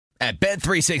At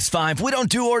Bet365, we don't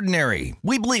do ordinary.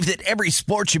 We believe that every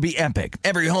sport should be epic.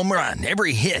 Every home run,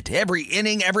 every hit, every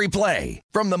inning, every play.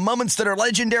 From the moments that are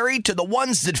legendary to the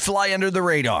ones that fly under the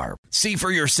radar. See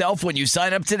for yourself when you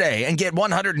sign up today and get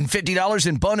 $150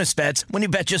 in bonus bets when you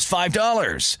bet just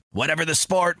 $5. Whatever the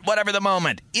sport, whatever the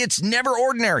moment, it's never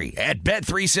ordinary at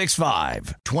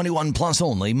Bet365. 21 plus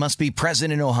only. Must be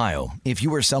present in Ohio. If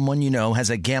you or someone you know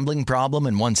has a gambling problem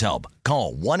and wants help,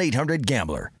 call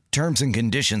 1-800-GAMBLER. Terms and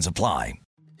conditions apply.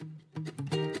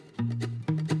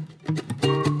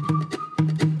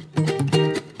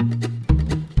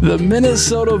 The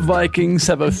Minnesota Vikings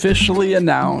have officially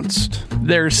announced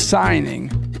their signing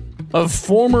of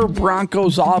former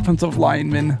Broncos offensive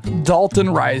lineman Dalton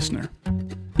Risner.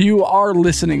 You are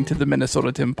listening to the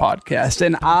Minnesota Tim podcast,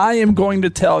 and I am going to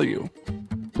tell you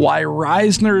why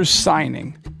Risner's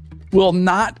signing will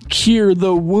not cure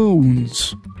the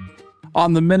wounds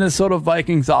on the Minnesota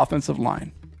Vikings offensive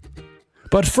line.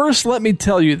 But first, let me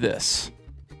tell you this.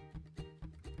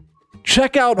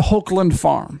 Check out Hokeland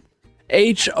Farm.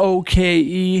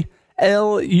 Hokeland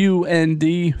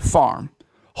Farm.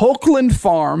 Hokeland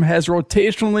Farm has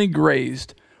rotationally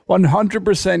grazed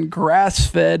 100%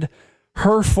 grass-fed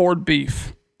Hereford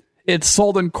beef. It's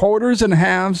sold in quarters and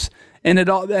halves, and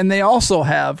they also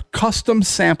have custom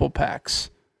sample packs.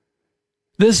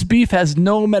 This beef has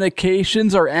no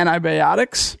medications or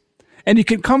antibiotics, and you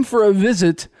can come for a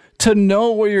visit to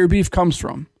know where your beef comes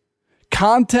from.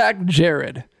 Contact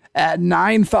Jared at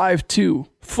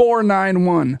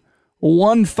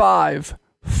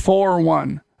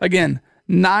 952-491-1541. Again,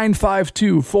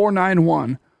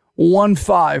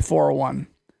 952-491-1541.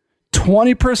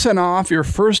 20% off your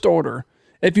first order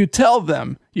if you tell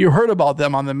them you heard about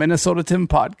them on the Minnesota Tim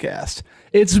podcast.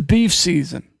 It's beef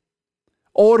season.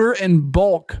 Order in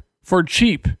bulk for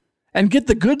cheap and get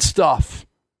the good stuff.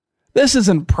 This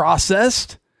isn't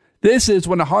processed. This is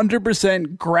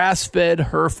 100% grass-fed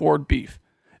Hereford beef.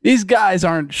 These guys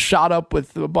aren't shot up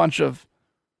with a bunch of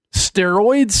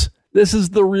steroids. This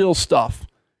is the real stuff.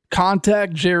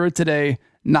 Contact Jared today,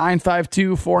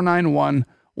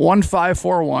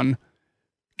 952-491-1541.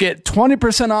 Get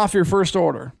 20% off your first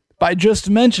order by just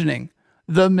mentioning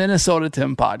the Minnesota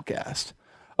Tim podcast.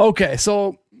 Okay,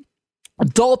 so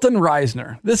Dalton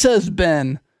Risner. This has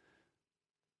been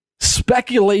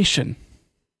speculation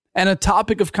and a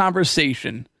topic of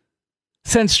conversation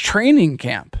since training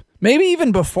camp, maybe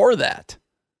even before that.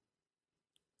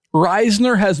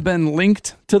 Risner has been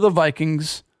linked to the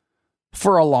Vikings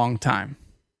for a long time.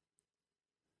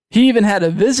 He even had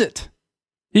a visit.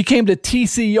 He came to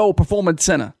TCO Performance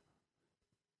Center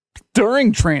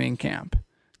during training camp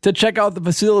to check out the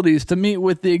facilities, to meet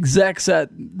with the execs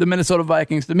at the Minnesota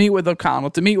Vikings, to meet with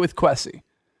O'Connell, to meet with Kwesi,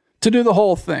 to do the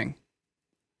whole thing.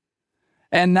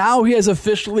 And now he has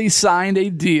officially signed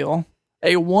a deal,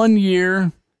 a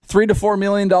 1-year, $3 to $4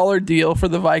 million deal for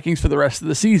the Vikings for the rest of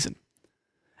the season.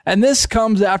 And this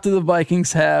comes after the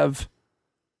Vikings have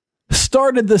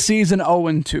started the season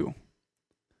 0-2.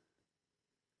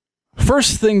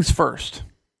 First things first.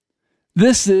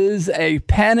 This is a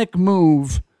panic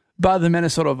move by the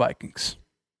Minnesota Vikings.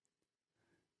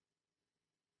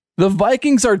 The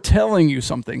Vikings are telling you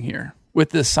something here with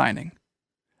this signing.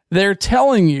 They're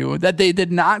telling you that they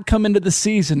did not come into the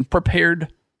season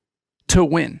prepared to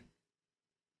win.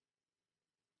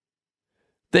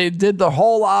 They did the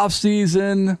whole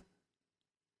offseason.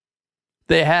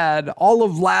 They had all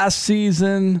of last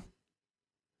season.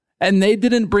 And they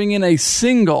didn't bring in a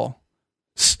single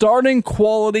starting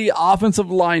quality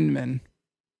offensive lineman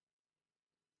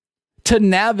to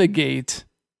navigate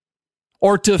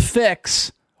or to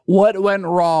fix what went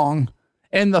wrong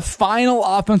in the final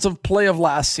offensive play of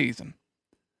last season.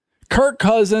 Kirk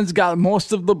Cousins got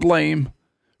most of the blame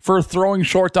for throwing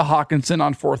short to Hawkinson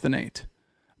on 4th and 8.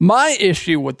 My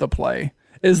issue with the play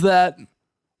is that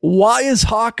why is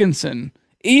Hawkinson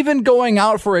even going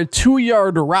out for a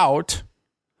 2-yard route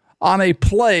on a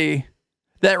play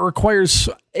that requires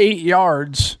 8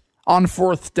 yards on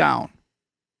 4th down?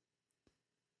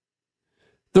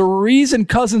 The reason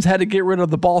Cousins had to get rid of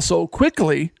the ball so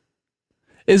quickly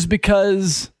is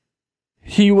because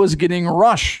he was getting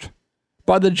rushed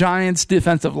by the Giants'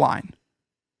 defensive line.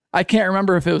 I can't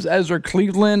remember if it was Ezra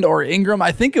Cleveland or Ingram.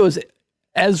 I think it was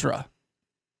Ezra.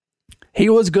 He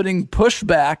was getting pushed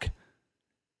back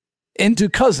into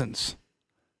Cousins.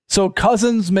 So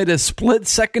Cousins made a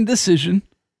split-second decision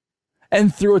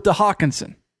and threw it to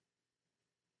Hawkinson.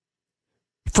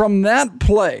 From that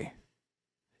play,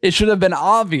 it should have been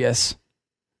obvious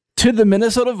to the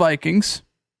Minnesota Vikings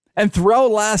and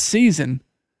throughout last season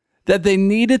that they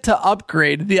needed to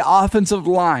upgrade the offensive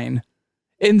line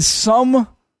in some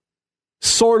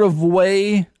sort of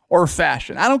way or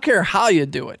fashion. I don't care how you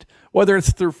do it, whether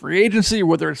it's through free agency,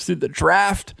 whether it's through the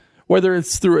draft, whether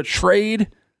it's through a trade.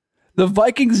 The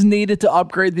Vikings needed to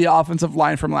upgrade the offensive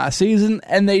line from last season,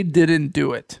 and they didn't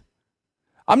do it.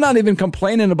 I'm not even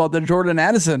complaining about the Jordan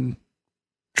Addison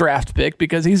draft pick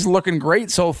because he's looking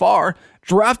great so far.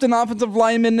 Draft an offensive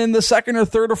lineman in the second or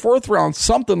third or fourth round,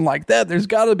 something like that. There's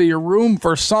got to be a room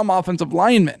for some offensive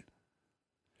linemen.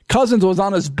 Cousins was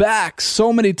on his back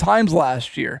so many times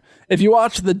last year. If you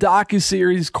watch the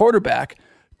docuseries Quarterback,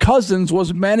 Cousins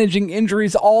was managing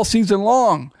injuries all season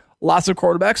long. Lots of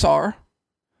quarterbacks are.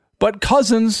 But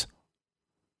Cousins,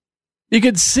 you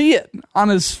could see it on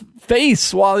his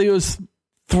face while he was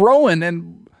throwing,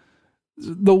 and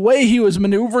the way he was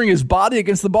maneuvering his body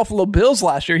against the Buffalo Bills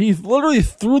last year. He literally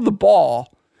threw the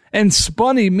ball and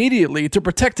spun immediately to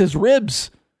protect his ribs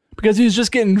because he was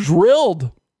just getting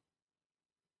drilled.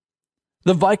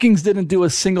 The Vikings didn't do a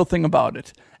single thing about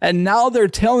it. And now they're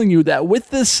telling you that with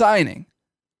this signing,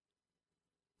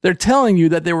 they're telling you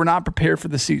that they were not prepared for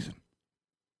the season.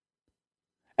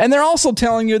 And they're also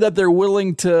telling you that they're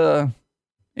willing to,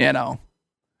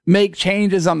 make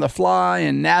changes on the fly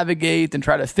and navigate and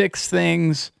try to fix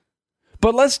things.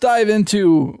 But let's dive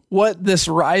into what this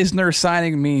Risner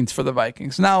signing means for the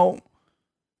Vikings. Now,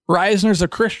 Risner's a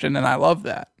Christian, and I love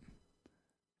that.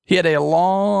 He had a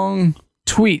long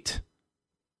tweet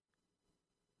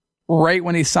right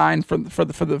when he signed for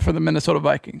the Minnesota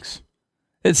Vikings.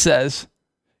 It says,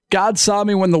 God saw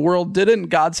me when the world didn't.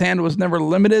 God's hand was never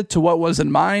limited to what was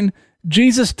in mine.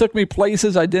 Jesus took me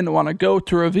places I didn't want to go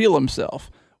to reveal himself.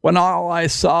 When all I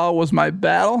saw was my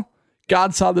battle,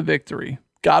 God saw the victory.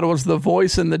 God was the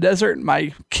voice in the desert.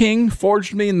 My king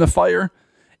forged me in the fire.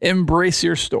 Embrace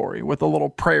your story, with a little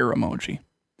prayer emoji.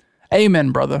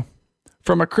 Amen, brother.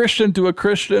 From a Christian to a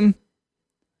Christian,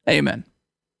 amen.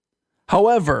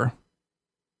 However,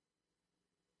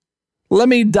 let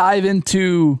me dive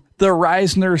into the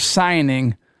Risner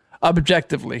signing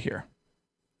objectively here.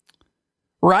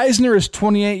 Risner is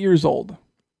 28 years old.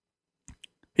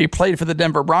 He played for the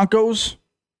Denver Broncos.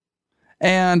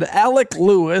 And Alec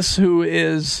Lewis, who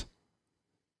is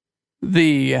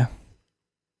the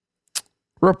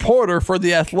reporter for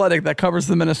The Athletic that covers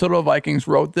the Minnesota Vikings,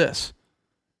 wrote this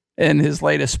in his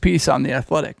latest piece on The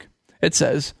Athletic. It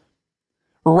says,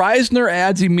 Risner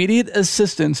adds immediate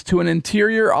assistance to an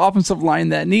interior offensive line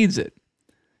that needs it.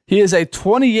 He is a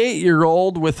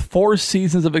 28-year-old with 4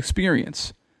 seasons of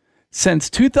experience. Since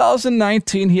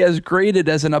 2019, he has graded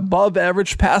as an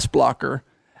above-average pass blocker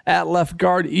at left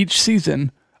guard each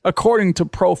season, according to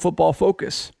Pro Football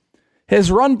Focus.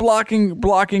 His run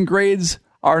blocking grades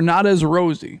are not as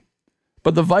rosy,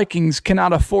 but the Vikings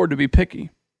cannot afford to be picky.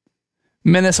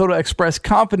 Minnesota expressed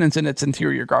confidence in its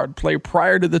interior guard play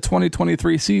prior to the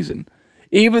 2023 season,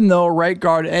 even though right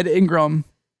guard Ed Ingram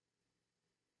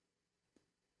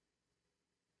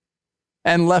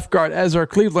and left guard Ezra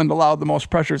Cleveland allowed the most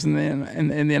pressures in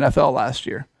the NFL last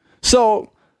year.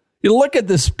 So you look at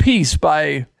this piece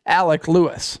by Alec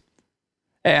Lewis,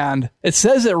 and it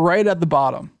says it right at the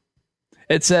bottom.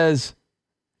 It says,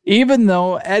 even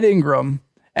though Ed Ingram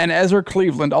and Ezra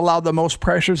Cleveland allowed the most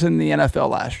pressures in the NFL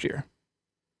last year,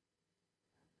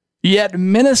 yet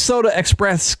Minnesota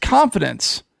expressed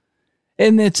confidence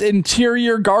in its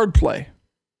interior guard play.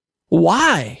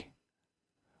 Why?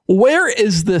 Where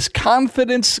is this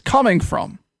confidence coming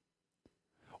from?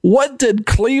 What did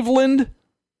Cleveland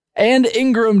and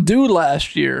Ingram do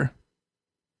last year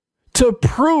to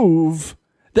prove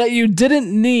that you didn't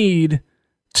need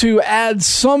to add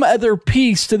some other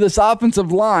piece to this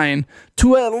offensive line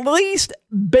to at least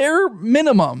bare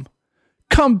minimum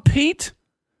compete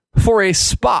for a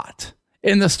spot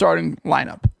in the starting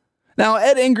lineup? Now,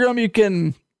 Ed Ingram, you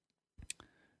can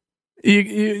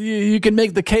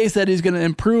make the case that he's going to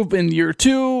improve in year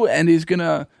 2 and he's going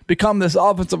to become this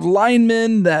offensive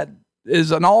lineman that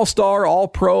is an all-star,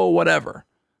 all-pro, whatever.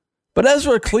 But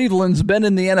Ezra Cleveland's been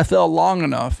in the NFL long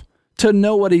enough to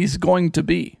know what he's going to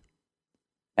be.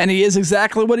 And he is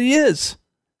exactly what he is.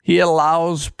 He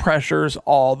allows pressures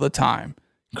all the time.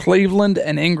 Cleveland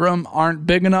and Ingram aren't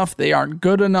big enough. They aren't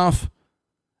good enough.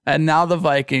 And now the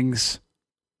Vikings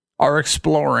are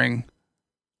exploring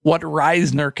what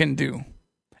Risner can do.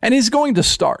 And he's going to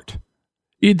start.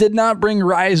 You did not bring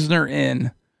Risner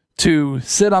in to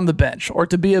sit on the bench or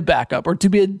to be a backup or to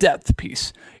be a depth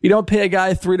piece. You don't pay a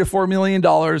guy $3 to $4 million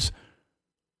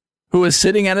who is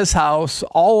sitting at his house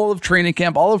all of training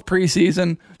camp, all of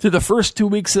preseason, to the first 2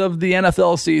 weeks of the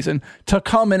NFL season to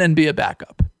come in and be a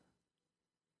backup.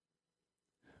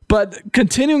 But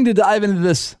continuing to dive into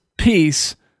this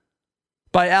piece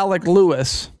by Alec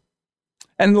Lewis,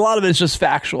 and a lot of it's just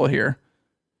factual here.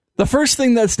 The first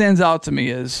thing that stands out to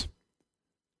me is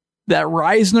that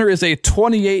Risner is a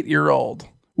 28-year-old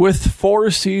with 4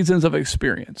 seasons of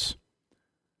experience.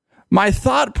 My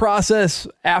thought process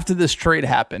after this trade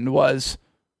happened was,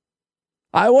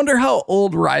 I wonder how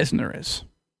old Risner is.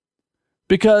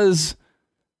 Because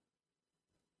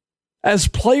as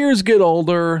players get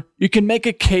older, you can make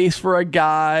a case for a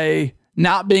guy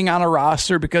not being on a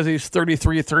roster because he's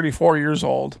 33, 34 years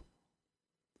old.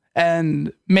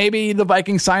 And maybe the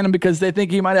Vikings sign him because they think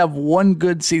he might have one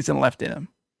good season left in him.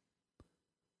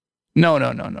 No.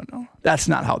 That's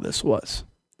not how this was.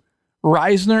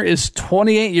 Risner is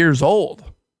 28 years old.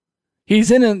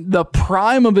 He's in the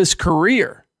prime of his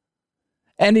career.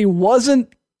 And he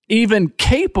wasn't even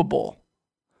capable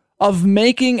of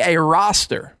making a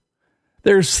roster.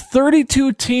 There's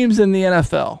 32 teams in the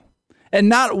NFL, and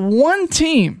not one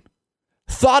team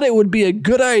thought it would be a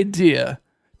good idea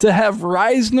to have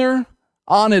Risner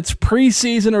on its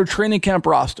preseason or training camp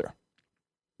roster.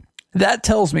 That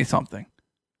tells me something.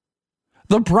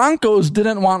 The Broncos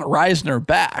didn't want Risner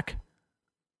back.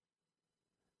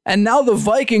 And now the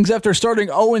Vikings, after starting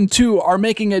 0-2, are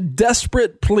making a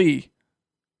desperate plea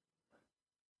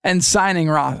and signing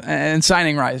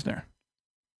Risner.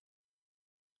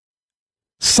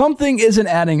 Something isn't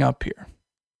adding up here.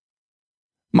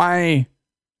 My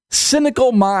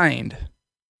cynical mind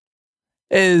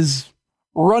is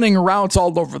running routes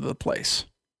all over the place.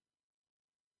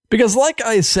 Because like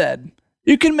I said,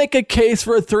 you can make a case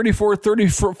for a 34,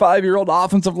 35-year-old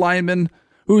offensive lineman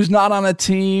who's not on a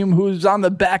team, who's on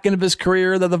the back end of his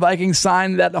career that the Vikings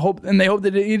signed, and they hope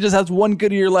that he just has one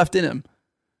good year left in him.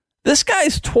 This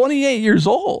guy's 28 years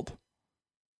old.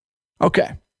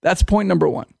 Okay, that's point number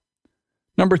 1.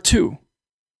 Number 2,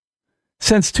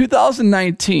 since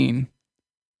 2019,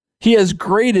 he has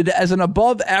graded as an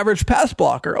above-average pass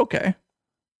blocker. Okay.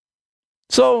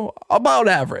 So, about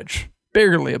average.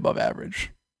 Barely above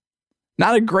average.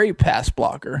 Not a great pass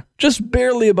blocker. Just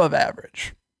barely above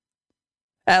average.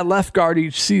 At left guard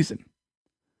each season.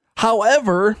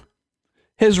 However,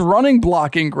 his running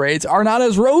blocking grades are not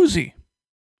as rosy.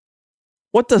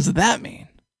 What does that mean?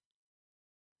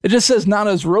 It just says not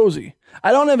as rosy.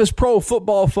 I don't have his Pro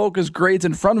Football Focus grades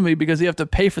in front of me because you have to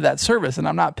pay for that service, and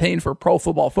I'm not paying for Pro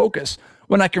Football Focus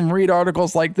when I can read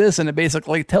articles like this and it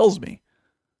basically tells me.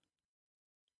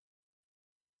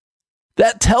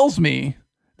 That tells me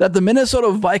that the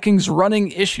Minnesota Vikings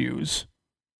running issues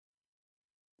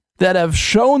that have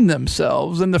shown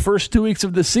themselves in the first 2 weeks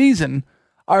of the season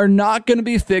are not going to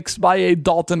be fixed by a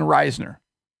Dalton Risner.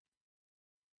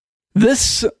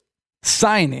 This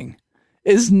signing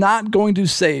is not going to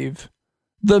save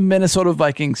the Minnesota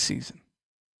Vikings season.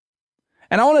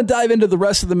 And I want to dive into the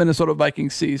rest of the Minnesota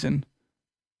Vikings season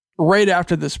right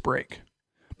after this break.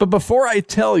 But before I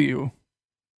tell you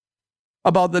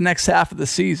about the next half of the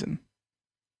season,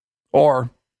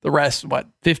 or the rest,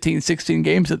 15, 16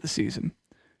 games of the season,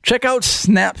 check out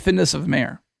Snap Fitness of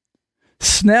Mayer.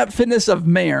 Snap Fitness of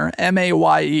Mayer,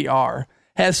 Mayer,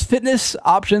 has fitness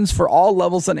options for all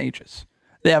levels and ages.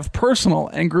 They have personal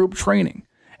and group training.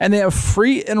 And they have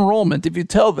free enrollment if you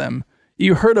tell them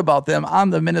you heard about them on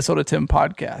the Minnesota Tim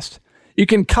podcast. You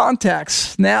can contact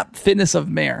Snap Fitness of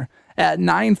Mayer at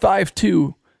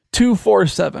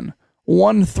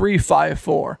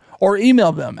 952-247-1354 or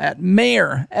email them at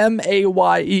Mayer,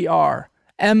 Mayer,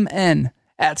 MN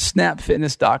at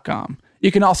snapfitness.com.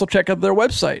 You can also check out their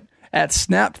website at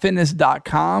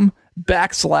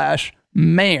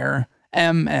snapfitness.com/Mayer,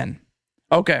 MN.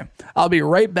 Okay, I'll be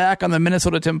right back on the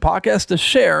Minnesota Tim podcast to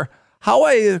share how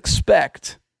I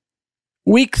expect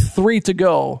week 3 to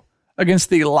go against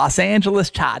the Los Angeles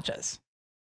Chargers.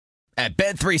 At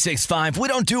Bet365, we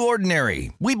don't do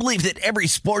ordinary. We believe that every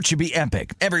sport should be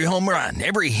epic. Every home run,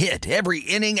 every hit, every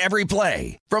inning, every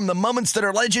play. From the moments that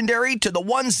are legendary to the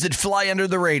ones that fly under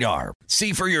the radar.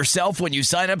 See for yourself when you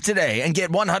sign up today and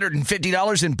get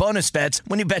 $150 in bonus bets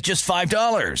when you bet just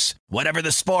 $5. Whatever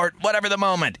the sport, whatever the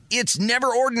moment, it's never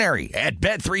ordinary at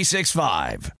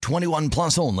Bet365. 21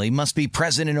 plus only. Must be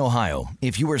present in Ohio.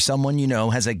 If you or someone you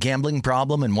know has a gambling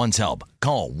problem and wants help,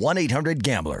 call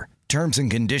 1-800-GAMBLER. Terms and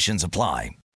conditions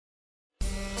apply.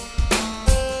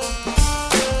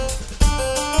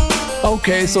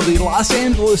 Okay, so the Los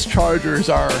Angeles Chargers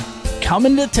are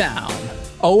coming to town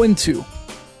 0-2.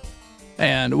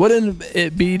 And wouldn't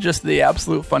it be just the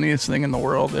absolute funniest thing in the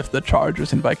world if the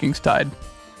Chargers and Vikings tied?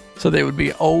 So they would be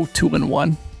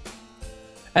 0-2-1.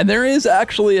 And there is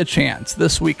actually a chance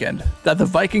this weekend that the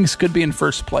Vikings could be in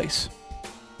first place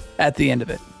at the end of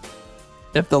it.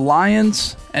 If the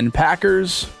Lions and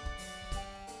Packers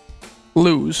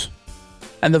lose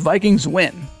and the Vikings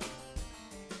win,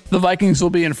 the Vikings will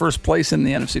be in first place in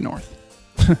the NFC North.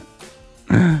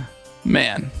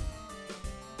 Man.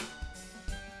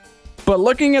 But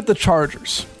looking at the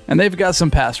Chargers, and they've got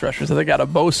some pass rushers. They got a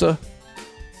Bosa.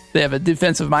 They have a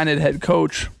defensive-minded head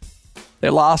coach. They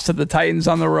lost to the Titans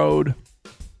on the road.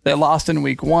 They lost in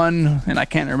week 1, and I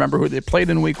can't remember who they played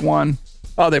in week 1.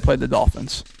 Oh, they played the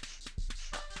Dolphins.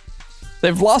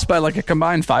 They've lost by like a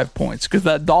combined 5 points because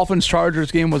that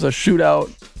Dolphins-Chargers game was a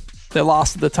shootout. They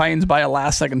lost to the Titans by a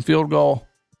last-second field goal.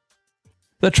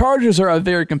 The Chargers are a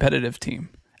very competitive team,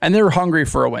 and they're hungry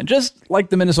for a win, just like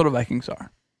the Minnesota Vikings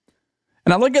are.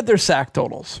 And I look at their sack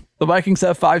totals. The Vikings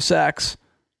have 5 sacks.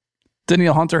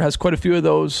 Danielle Hunter has quite a few of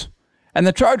those. And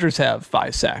the Chargers have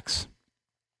 5 sacks.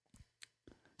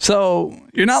 So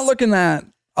you're not looking at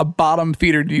a bottom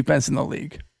feeder defense in the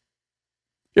league.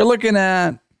 You're looking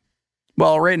at,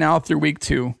 well, right now through week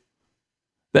 2,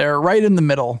 they're right in the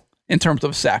middle in terms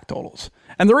of sack totals.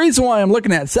 And the reason why I'm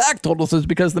looking at sack totals is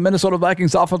because the Minnesota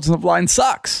Vikings offensive line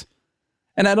sucks.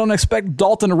 And I don't expect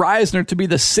Dalton Risner to be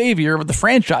the savior of the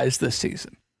franchise this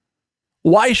season.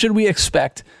 Why should we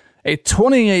expect a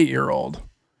 28-year-old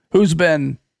who's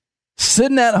been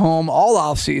sitting at home all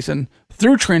offseason,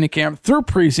 through training camp, through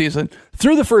preseason,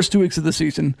 through the first 2 weeks of the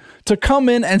season, to come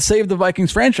in and save the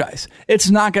Vikings franchise? It's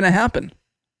not going to happen.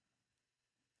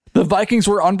 The Vikings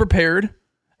were unprepared,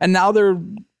 and now they're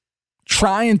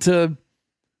trying to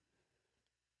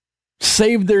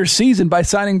save their season by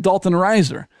signing Dalton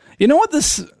Risner. You know what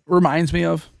this reminds me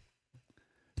of?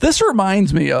 This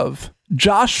reminds me of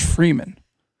Josh Freeman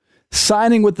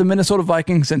signing with the Minnesota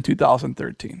Vikings in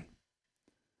 2013.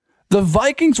 The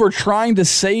Vikings were trying to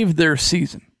save their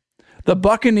season. The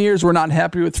Buccaneers were not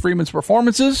happy with Freeman's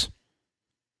performances.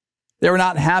 They were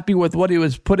not happy with what he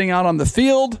was putting out on the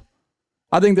field.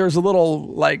 I think there's a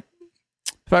little,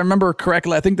 if I remember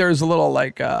correctly, I think there's a little,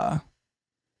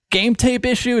 game tape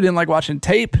issue. Didn't like watching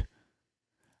tape.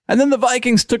 And then the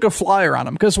Vikings took a flyer on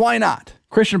him, because why not?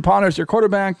 Christian Ponder's your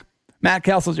quarterback. Matt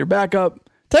Castle's your backup.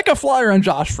 Take a flyer on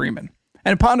Josh Freeman.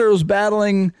 And Ponder was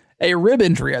battling a rib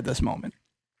injury at this moment.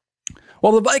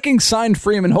 Well, the Vikings signed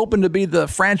Freeman hoping to be the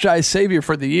franchise savior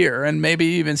for the year, and maybe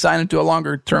even sign him to a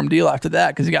longer-term deal after that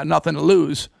because he got nothing to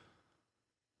lose.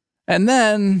 And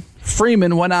then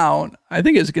Freeman went out, I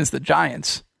think it was against the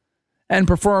Giants, and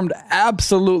performed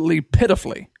absolutely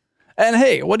pitifully. And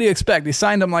hey, what do you expect? He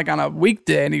signed him on a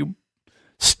weekday, and he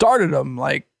started him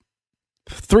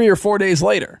 3 or 4 days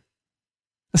later.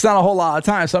 It's not a whole lot of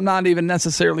time, so I'm not even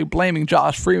necessarily blaming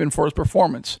Josh Freeman for his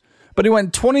performance. But he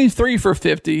went 23 for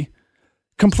 50,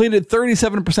 completed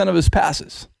 37% of his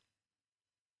passes.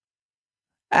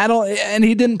 And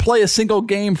he didn't play a single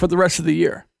game for the rest of the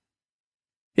year.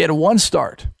 He had 1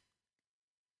 start.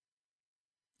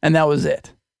 And that was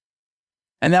it.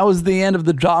 And that was the end of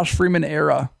the Josh Freeman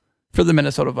era for the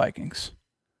Minnesota Vikings.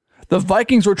 The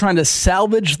Vikings were trying to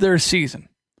salvage their season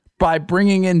by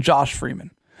bringing in Josh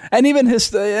Freeman. And even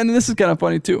and this is kind of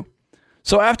funny too.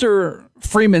 So after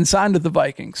Freeman signed with the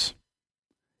Vikings,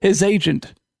 his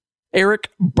agent, Eric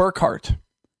Burkhart,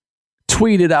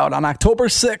 tweeted out on October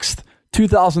 6th,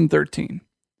 2013,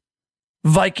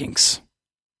 Vikings,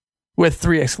 with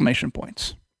 3 exclamation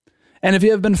points. And if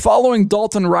you have been following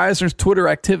Dalton Risner's Twitter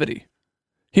activity,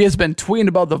 he has been tweeting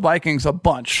about the Vikings a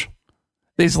bunch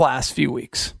these last few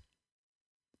weeks.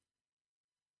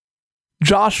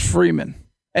 Josh Freeman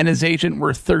and his agent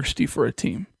were thirsty for a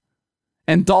team.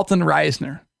 And Dalton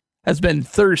Risner has been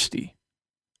thirsty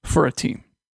for a team.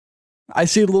 I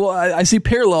see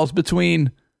parallels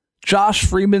between Josh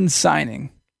Freeman's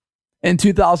signing in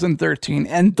 2013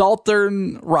 and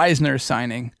Dalton Risner's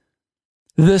signing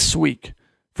this week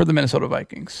for the Minnesota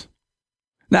Vikings.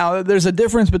 Now, there's a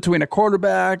difference between a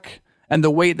quarterback and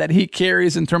the weight that he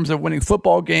carries in terms of winning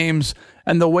football games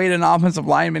and the weight an offensive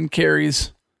lineman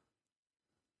carries.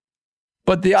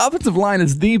 But the offensive line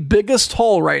is the biggest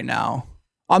hole right now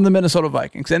on the Minnesota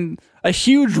Vikings, and a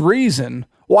huge reason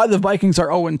why the Vikings are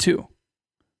 0-2.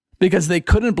 Because they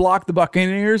couldn't block the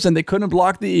Buccaneers and they couldn't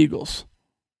block the Eagles.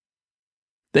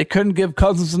 They couldn't give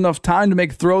Cousins enough time to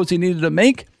make throws he needed to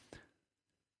make.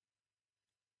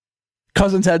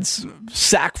 Cousins had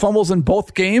sack fumbles in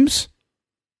both games.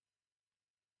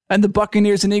 And the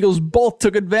Buccaneers and Eagles both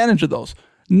took advantage of those.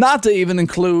 Not to even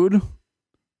include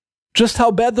just how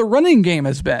bad the running game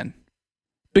has been.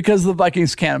 Because the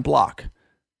Vikings can't block.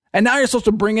 And now you're supposed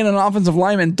to bring in an offensive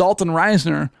lineman, Dalton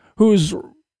Risner, whose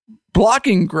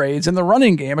blocking grades in the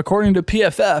running game, according to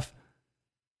PFF,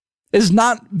 is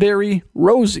not very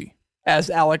rosy, as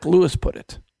Alec Lewis put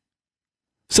it.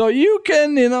 So you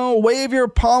can, wave your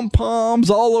pom-poms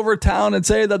all over town and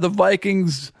say that the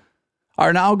Vikings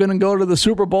are now going to go to the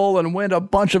Super Bowl and win a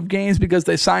bunch of games because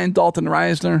they signed Dalton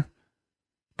Risner.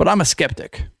 But I'm a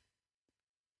skeptic.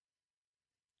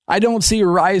 I don't see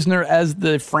Risner as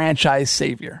the franchise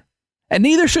savior. And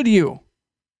neither should you.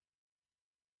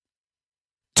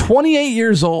 28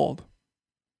 years old.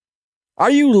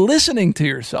 Are you listening to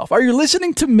yourself? Are you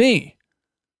listening to me?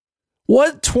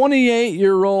 What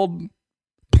 28-year-old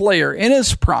player in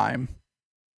his prime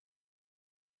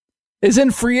is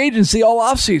in free agency all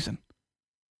offseason?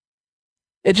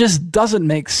 It just doesn't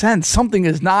make sense. Something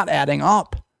is not adding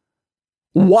up.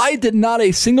 Why did not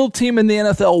a single team in the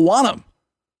NFL want him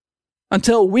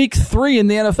until week 3 in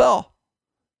the NFL,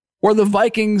 where the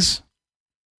Vikings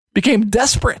became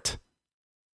desperate?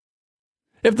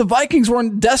 If the Vikings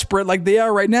weren't desperate like they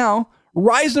are right now,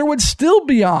 Risner would still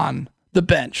be on the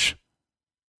bench,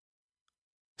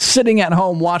 sitting at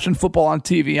home watching football on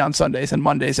TV on Sundays and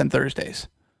Mondays and Thursdays.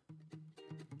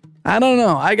 I don't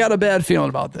know. I got a bad feeling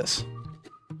about this.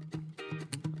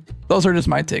 Those are just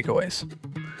my takeaways.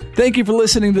 Thank you for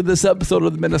listening to this episode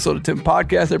of the Minnesota Tim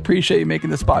Podcast. I appreciate you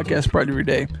making this podcast part of your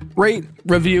day. Rate,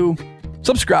 review,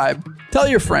 subscribe, tell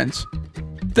your friends.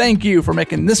 Thank you for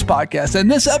making this podcast and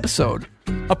this episode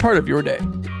a part of your day.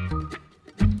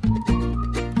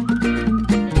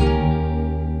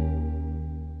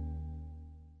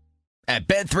 At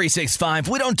Bet365,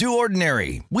 we don't do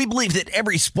ordinary. We believe that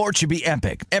every sport should be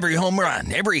epic. Every home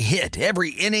run, every hit,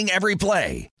 every inning, every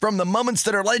play. From the moments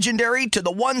that are legendary to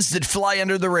the ones that fly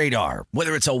under the radar.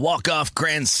 Whether it's a walk-off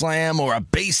grand slam or a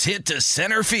base hit to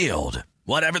center field.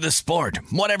 Whatever the sport,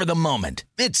 whatever the moment.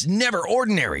 It's never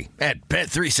ordinary at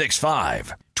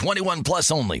Bet365. 21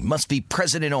 plus only. Must be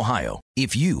present in Ohio.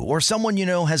 If you or someone you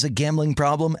know has a gambling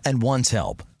problem and wants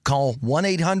help, call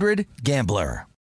 1-800-GAMBLER.